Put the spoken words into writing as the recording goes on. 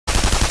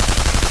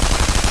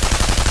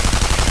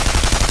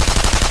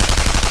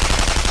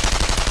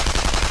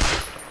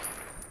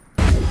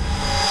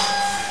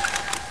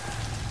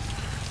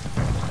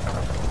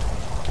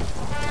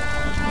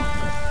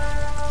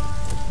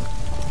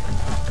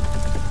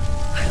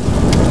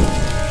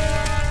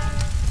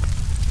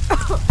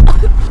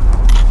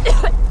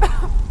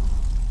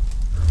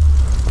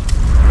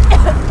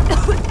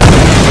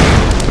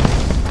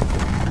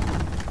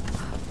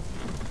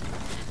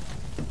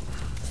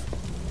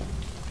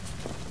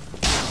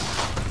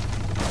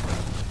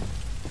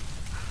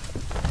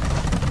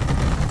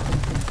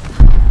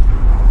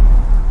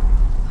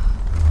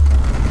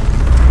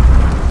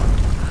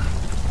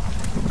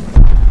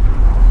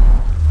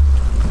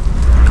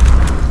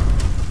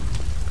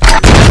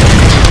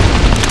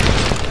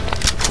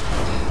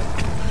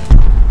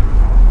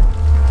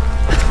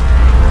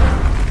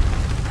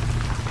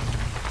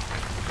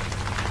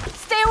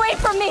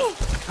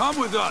Come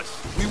with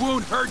us. We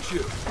won't hurt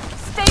you.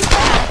 Stay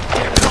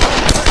back!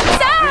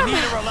 Sam! We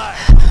need to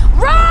relax.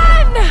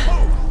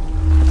 Run!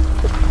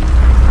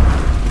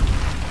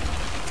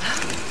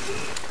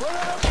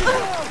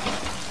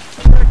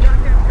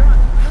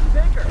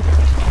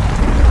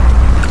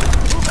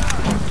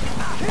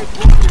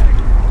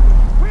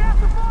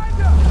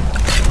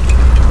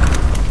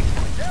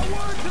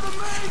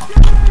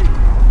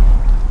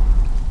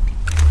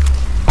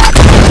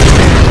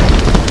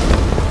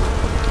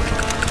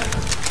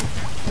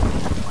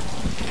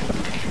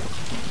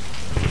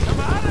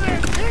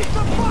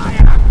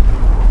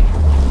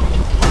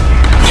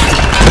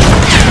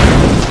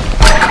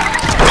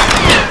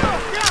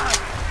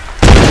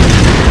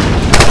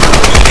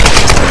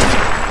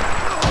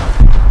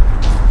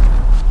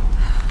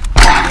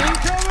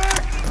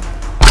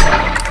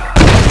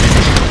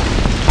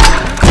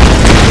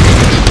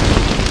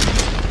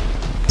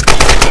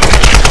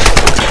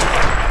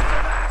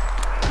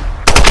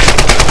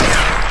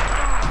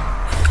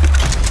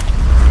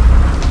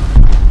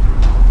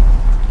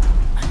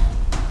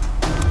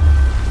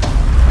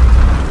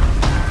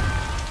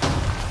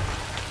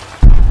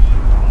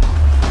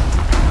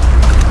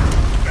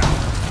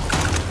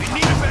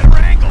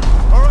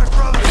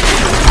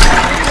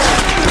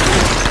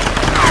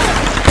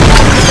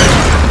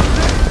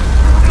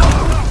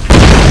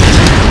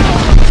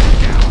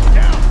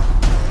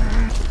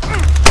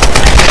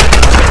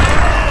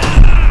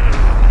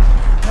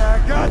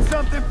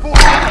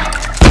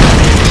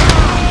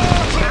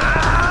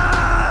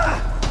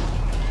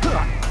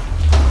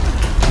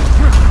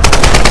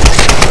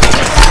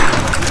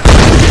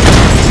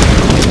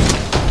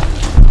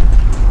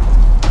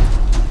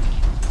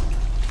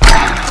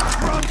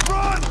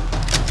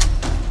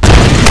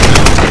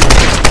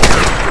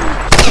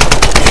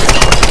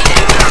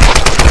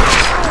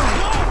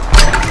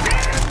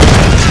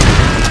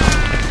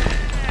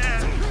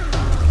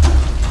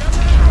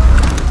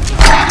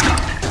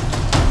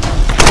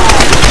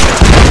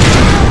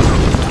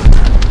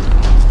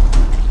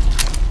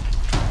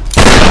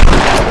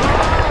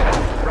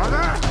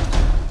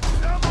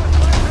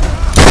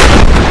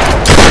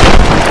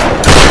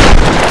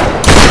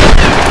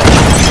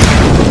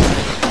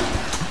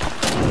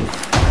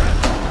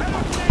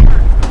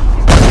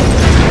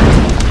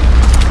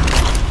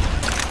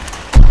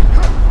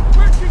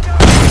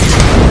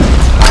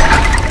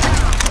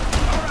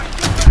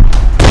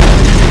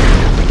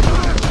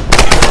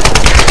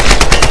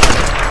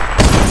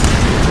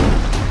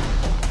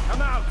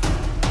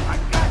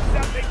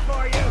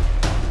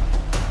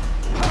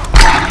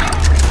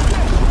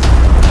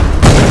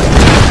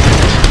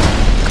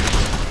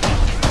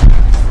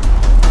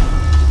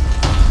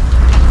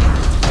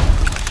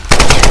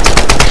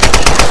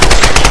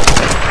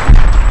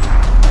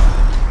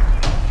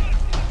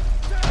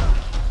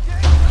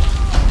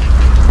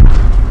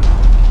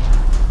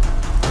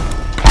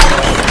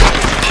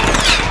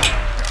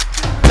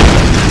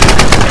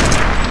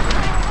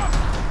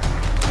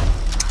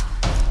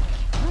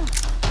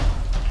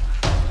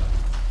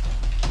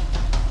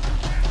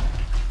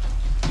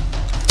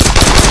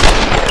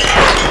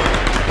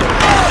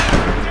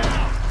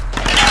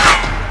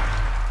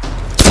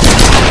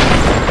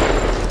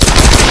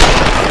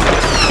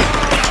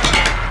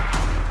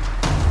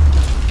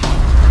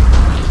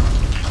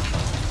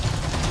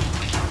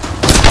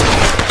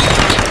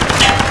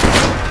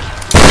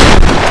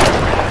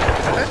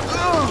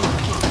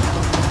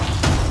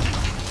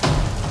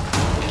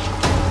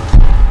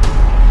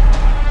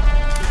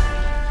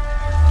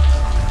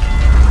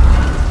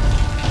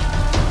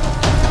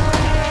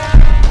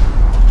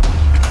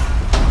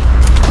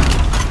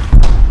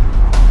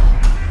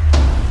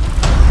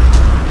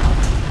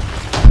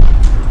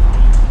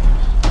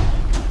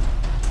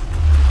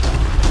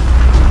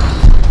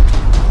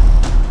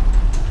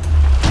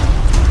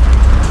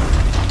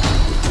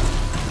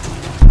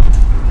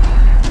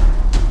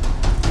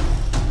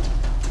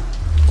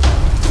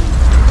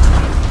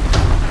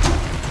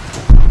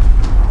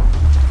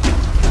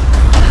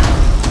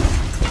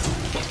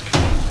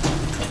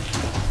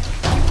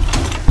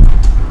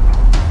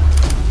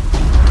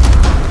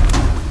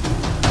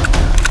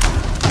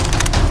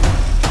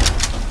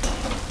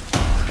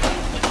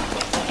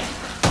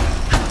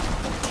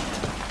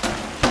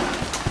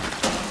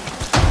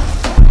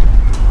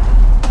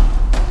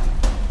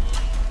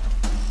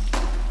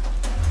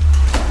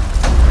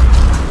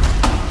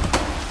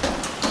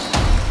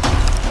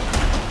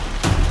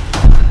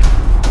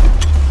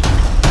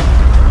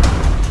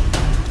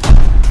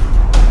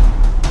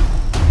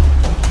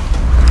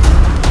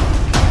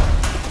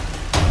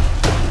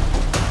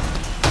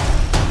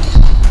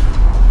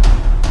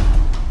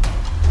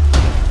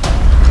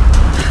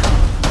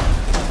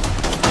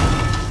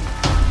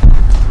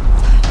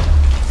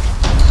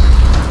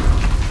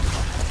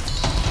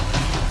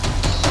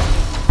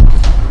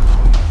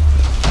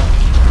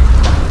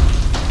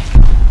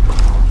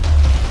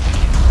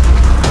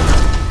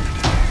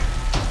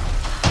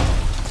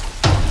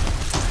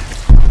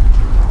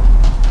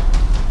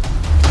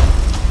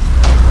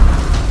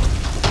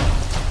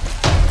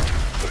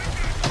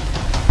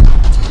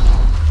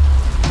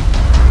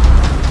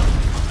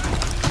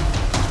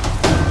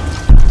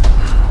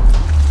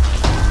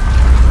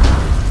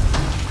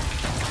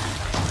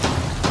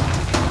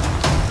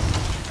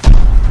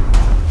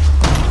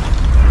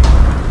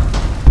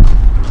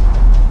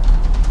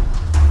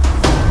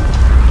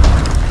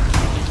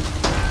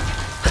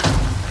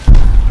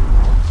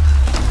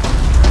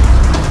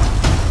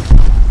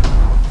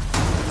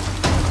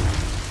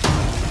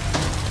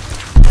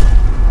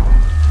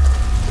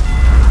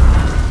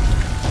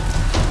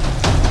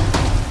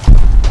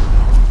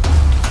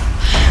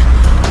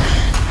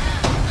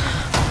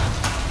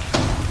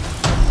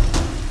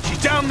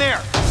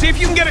 See if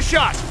you can get a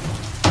shot.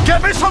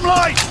 Get me some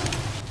light!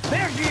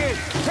 There she is!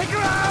 Take her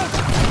out!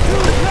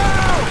 Shoot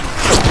now!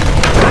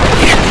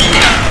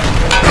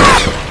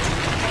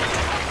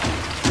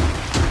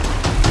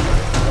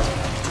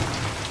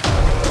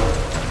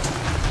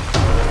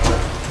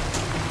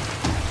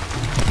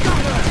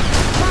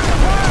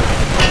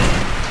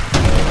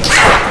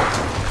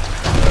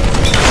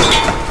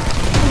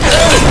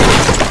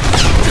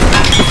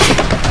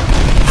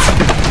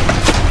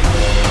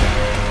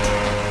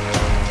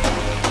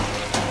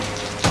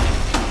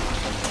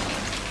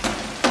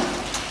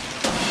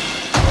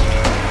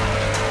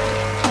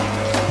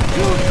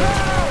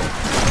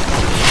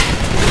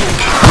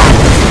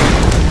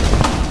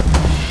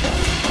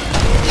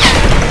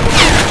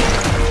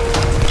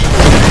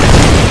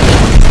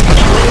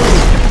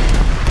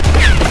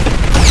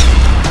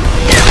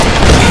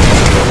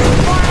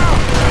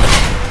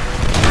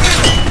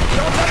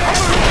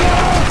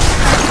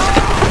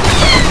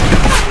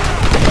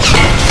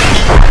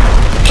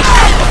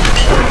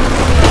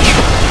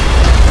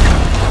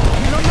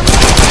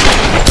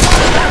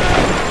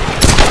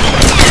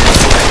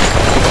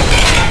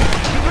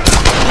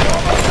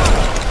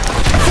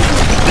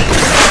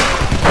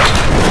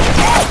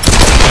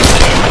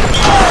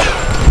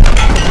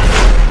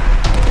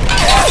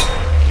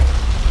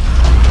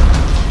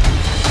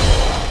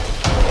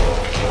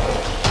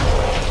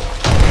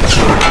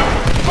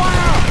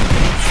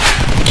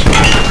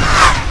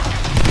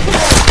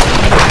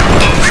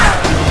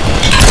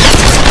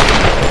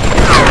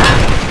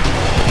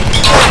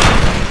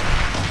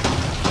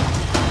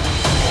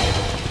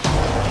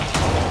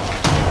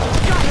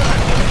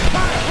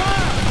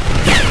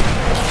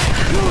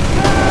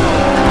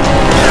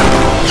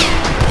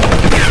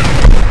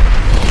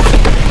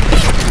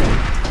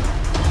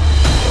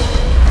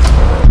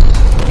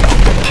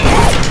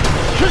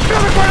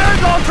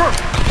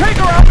 Take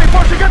her out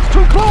before she gets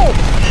too close!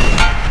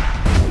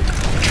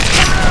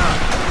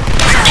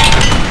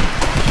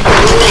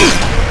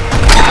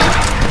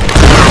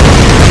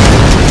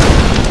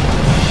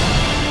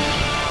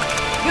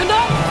 You're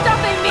not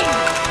stopping me!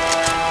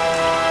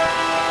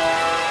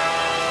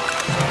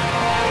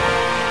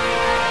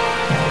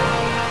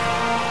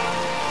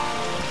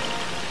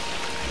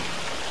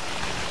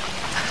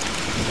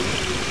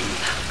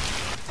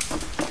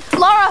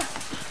 Lara!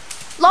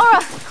 Lara,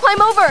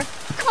 climb over!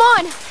 Come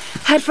on!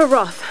 Head for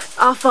Roth.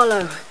 I'll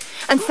follow.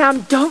 And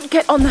Sam, don't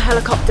get on the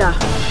helicopter.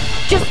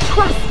 Just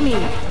trust me.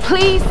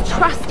 Please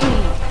trust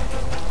me.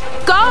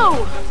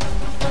 Go!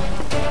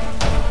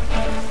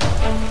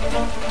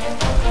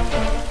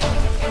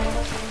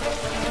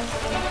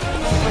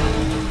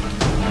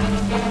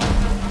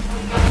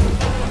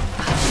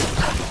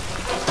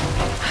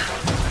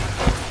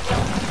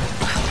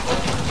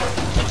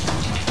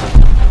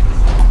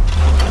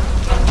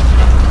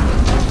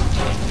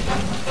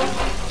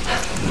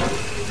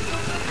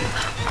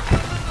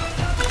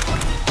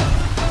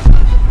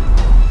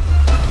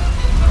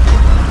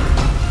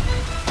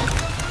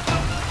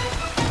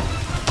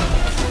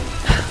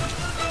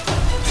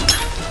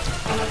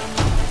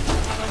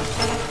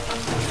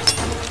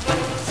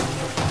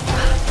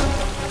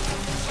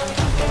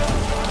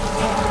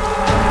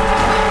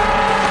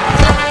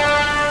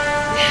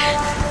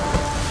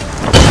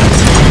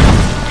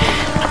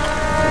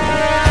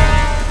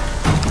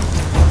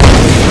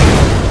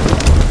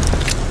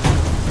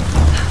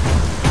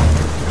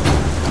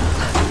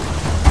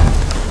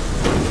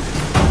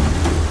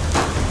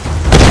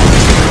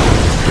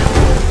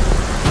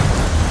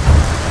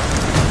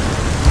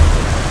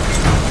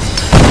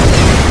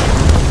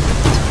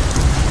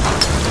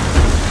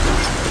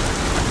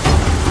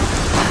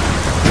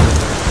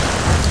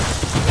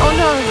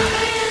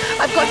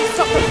 I've got to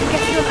stop them from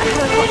getting on that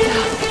helicopter.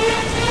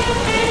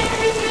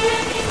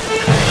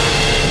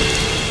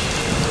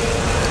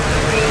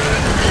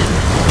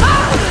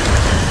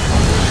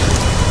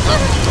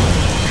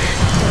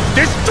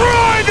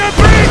 Destroy the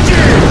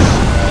bridges!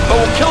 But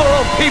we'll kill our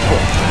own people.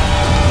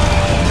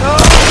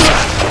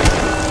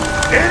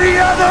 Any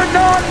other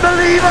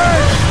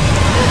non-believers?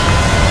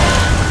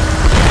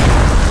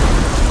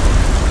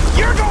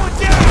 You're going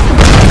down!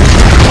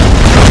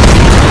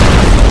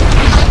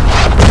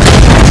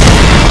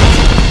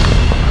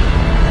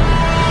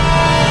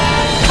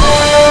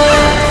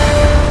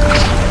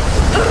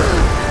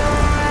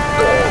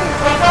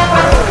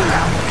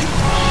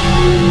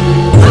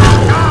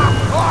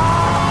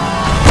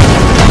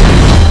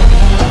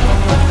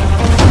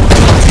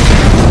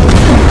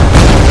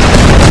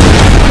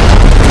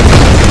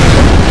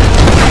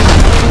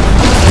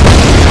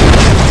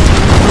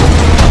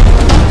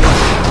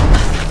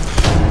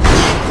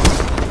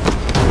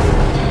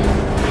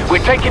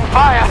 We're taking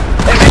fire!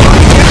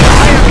 Everybody get to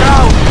higher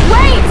ground!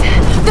 Wait!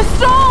 The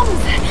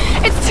storms!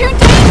 It's too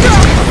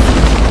dangerous!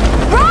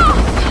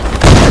 Roth!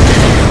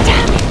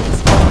 Damn it!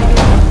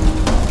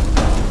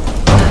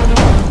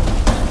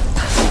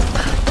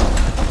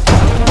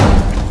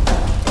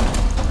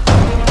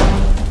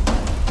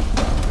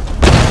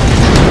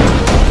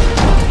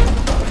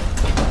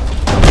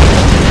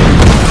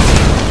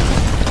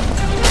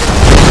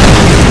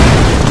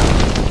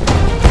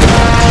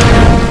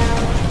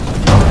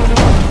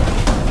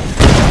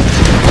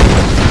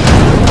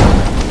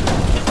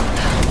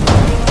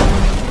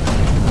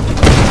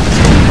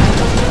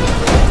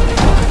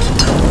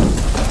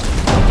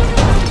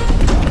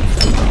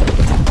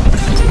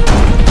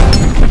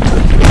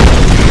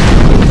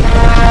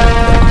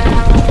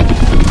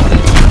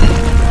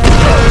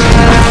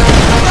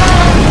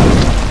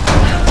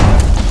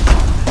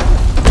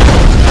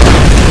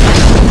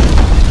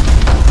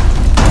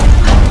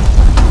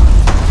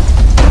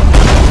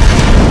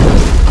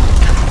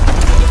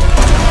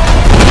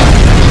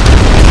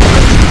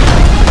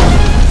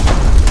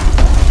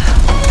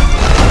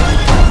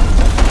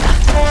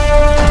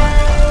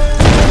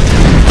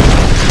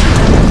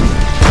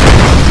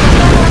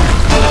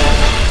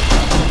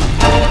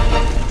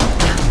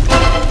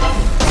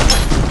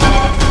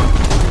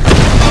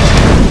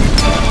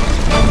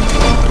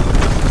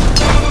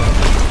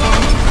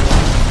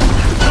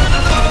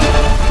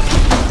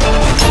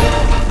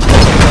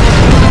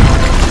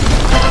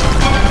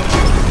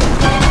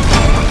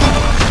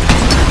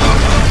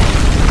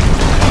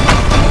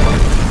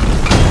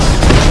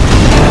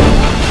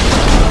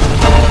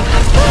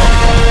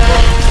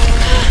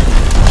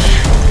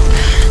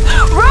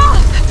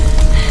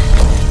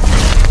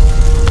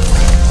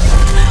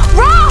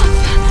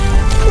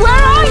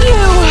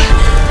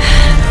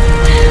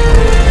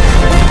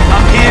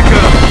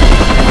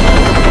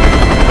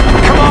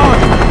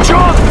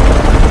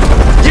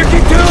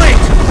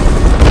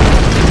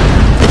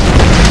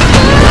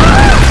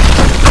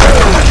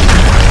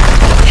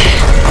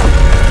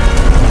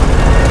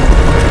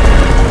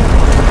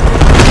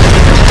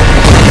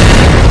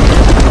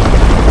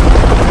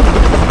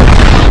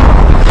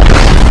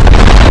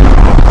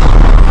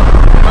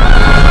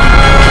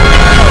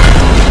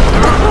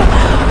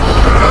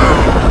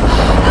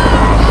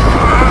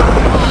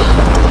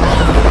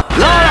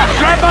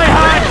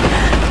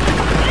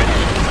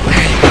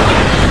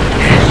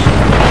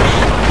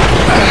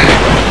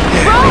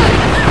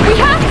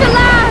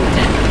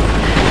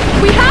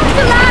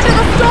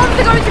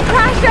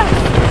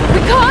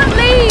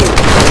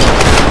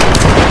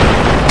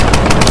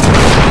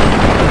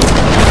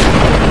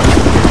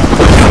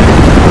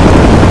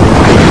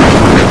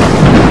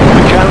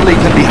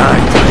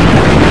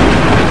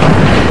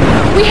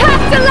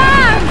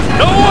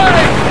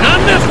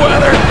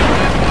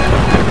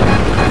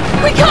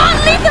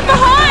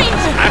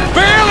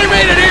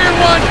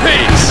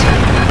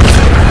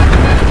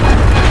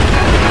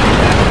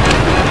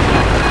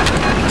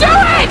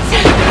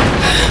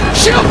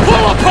 She'll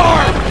pull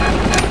apart!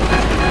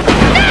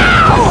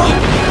 No!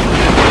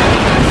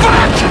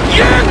 Fuck!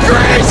 You're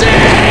crazy!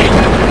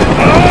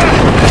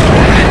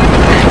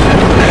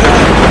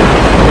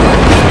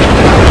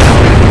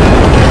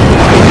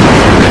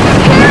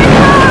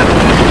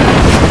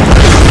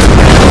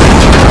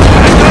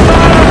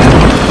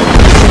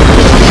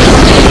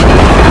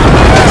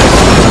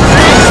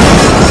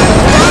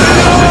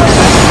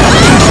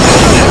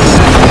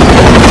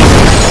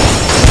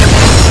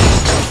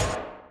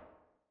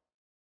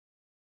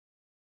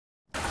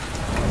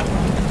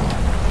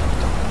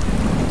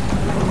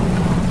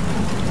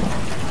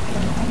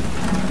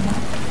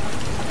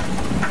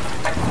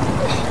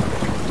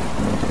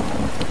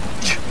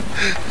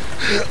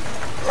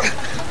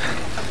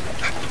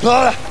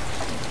 Lara!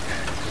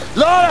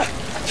 Lara!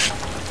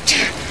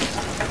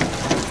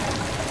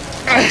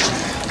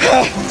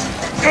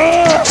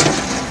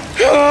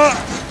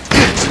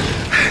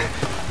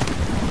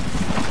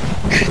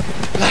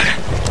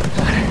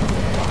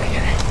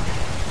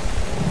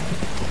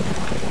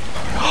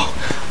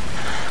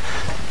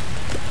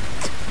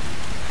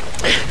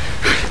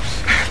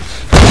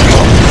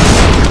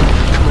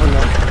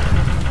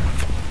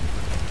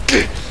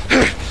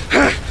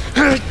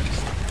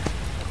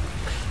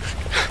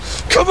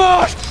 Come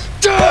on!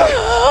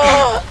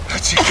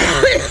 That's it,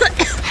 Karen.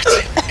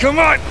 Come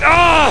on!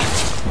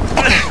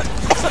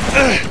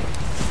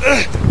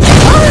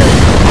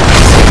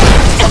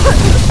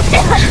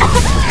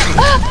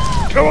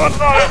 Come on,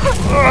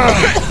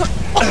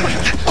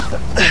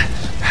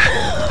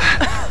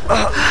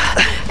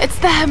 It's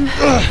them.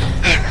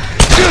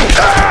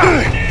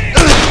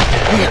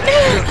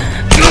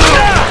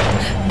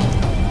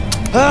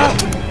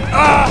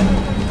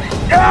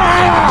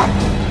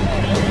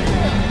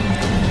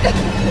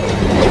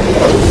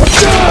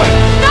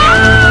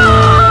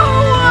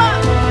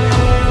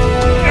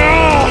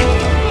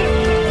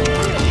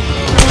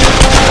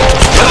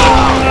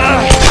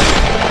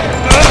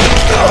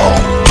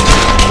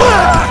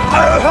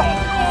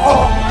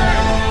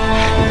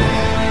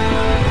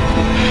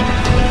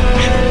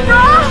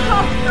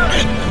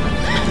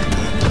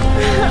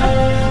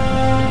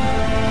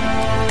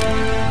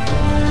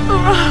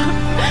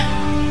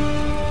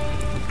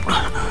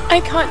 I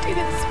can't do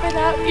this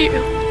without you.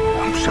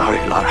 I'm sorry,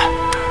 Lara.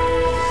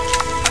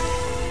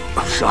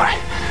 I'm sorry.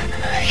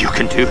 You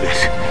can do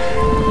this.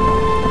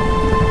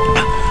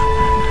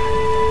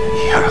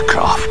 You're a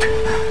Croft.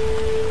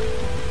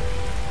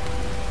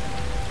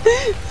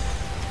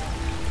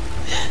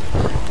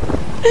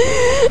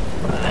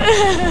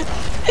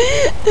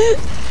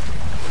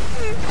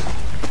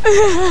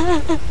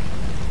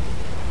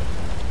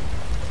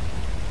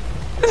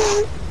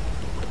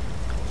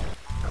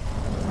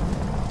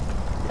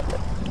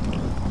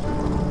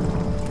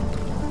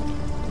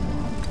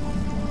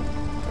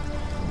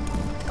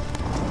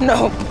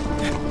 No.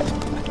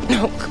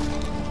 No.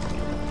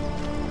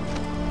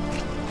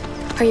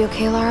 Are you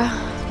okay, Lara?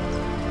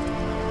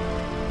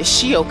 Is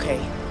she okay?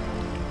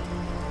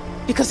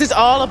 Because it's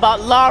all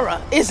about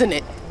Lara, isn't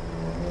it?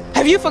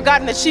 Have you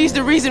forgotten that she's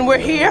the reason we're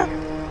here?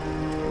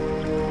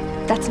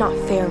 That's not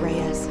fair,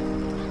 Reyes.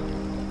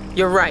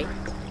 You're right.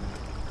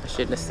 I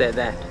shouldn't have said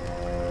that.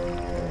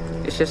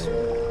 It's just...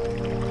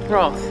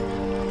 Roth.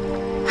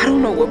 I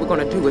don't know what we're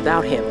gonna do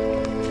without him.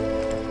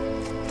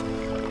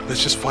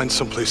 Let's just find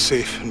someplace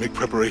safe and make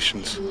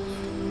preparations. He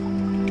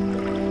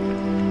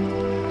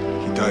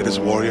died as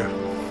a warrior.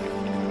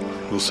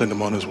 We'll send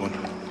him on as one.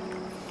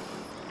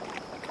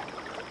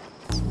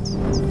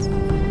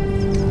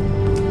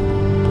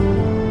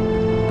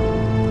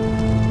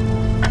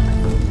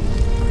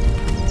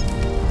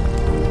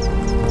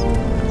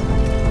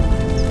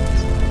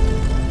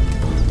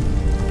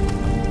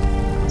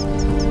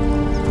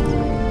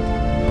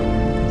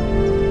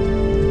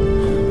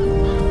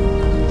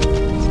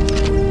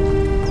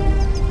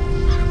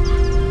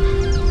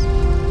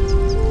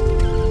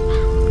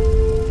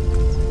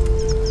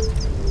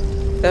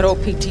 That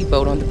old PT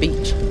boat on the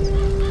beach.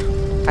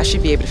 I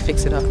should be able to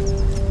fix it up.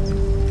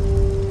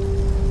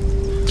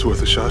 It's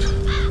worth a shot.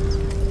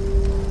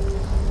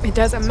 It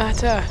doesn't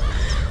matter.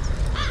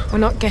 We're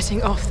not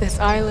getting off this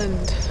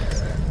island.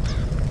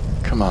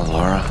 Come on,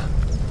 Laura.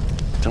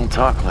 Don't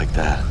talk like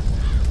that.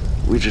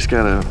 We just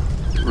gotta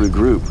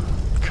regroup.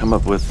 Come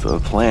up with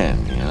a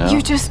plan, you know?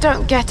 You just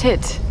don't get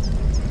it.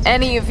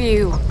 Any of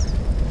you.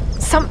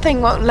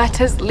 Something won't let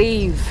us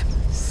leave.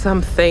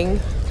 Something?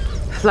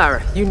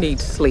 Lara, you need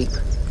sleep.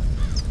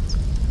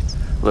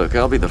 Look,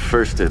 I'll be the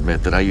first to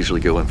admit that I usually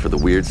go in for the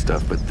weird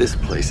stuff, but this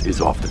place is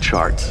off the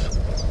charts.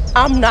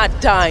 I'm not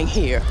dying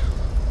here.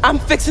 I'm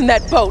fixing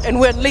that boat and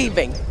we're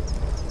leaving.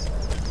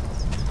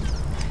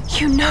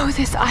 You know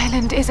this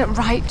island isn't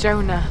right,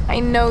 Jonah. I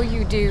know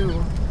you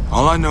do.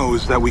 All I know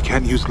is that we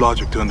can't use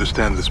logic to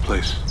understand this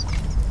place.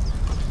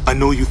 I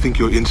know you think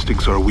your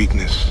instincts are a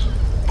weakness,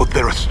 but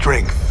they're a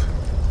strength.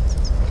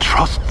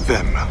 Trust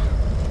them.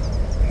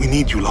 We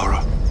need you,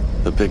 Lara.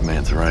 The big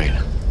man's right.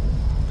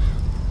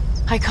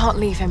 I can't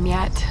leave him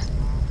yet.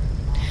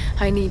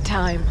 I need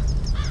time.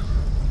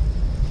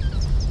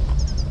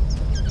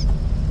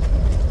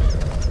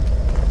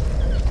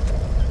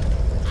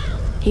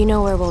 You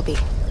know where we'll be.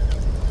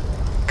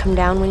 Come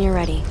down when you're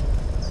ready.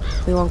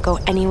 We won't go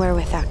anywhere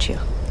without you.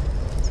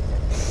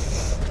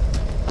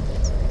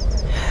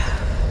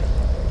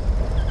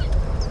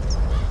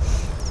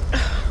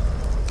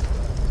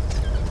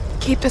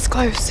 Keep us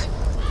close.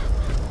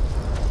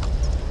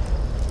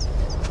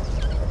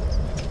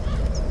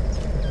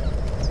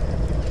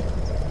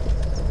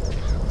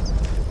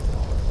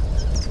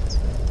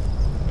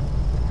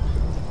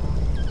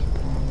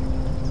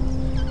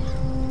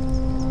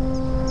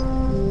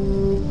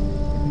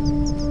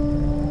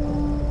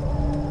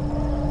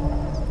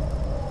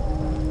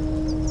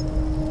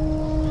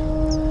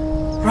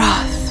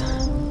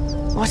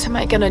 What am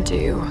I gonna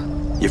do?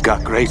 You've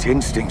got great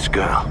instincts,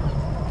 girl.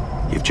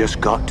 You've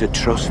just got to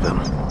trust them.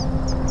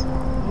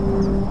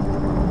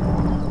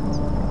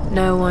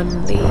 No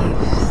one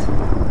leaves.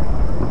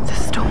 The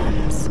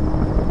storms.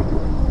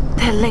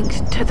 They're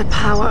linked to the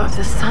power of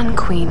the Sun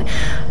Queen.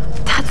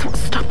 That's what's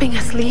stopping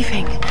us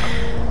leaving.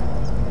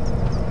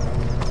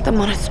 The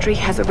monastery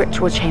has a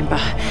ritual chamber.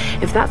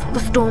 If that's what the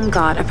Storm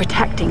Guard are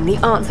protecting, the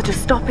answer to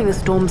stopping the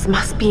storms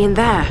must be in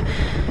there.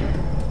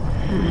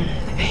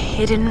 A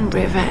hidden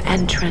river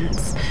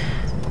entrance.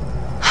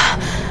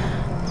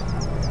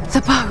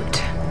 The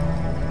boat.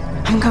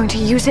 I'm going to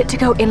use it to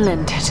go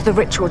inland to the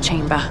ritual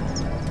chamber.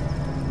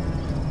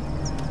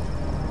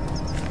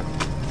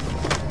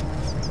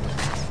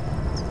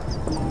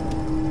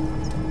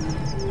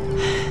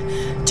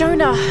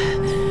 Jonah!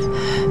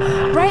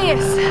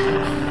 Reyes!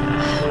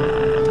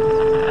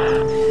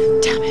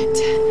 Damn it.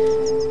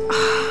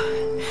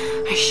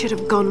 I should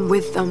have gone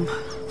with them.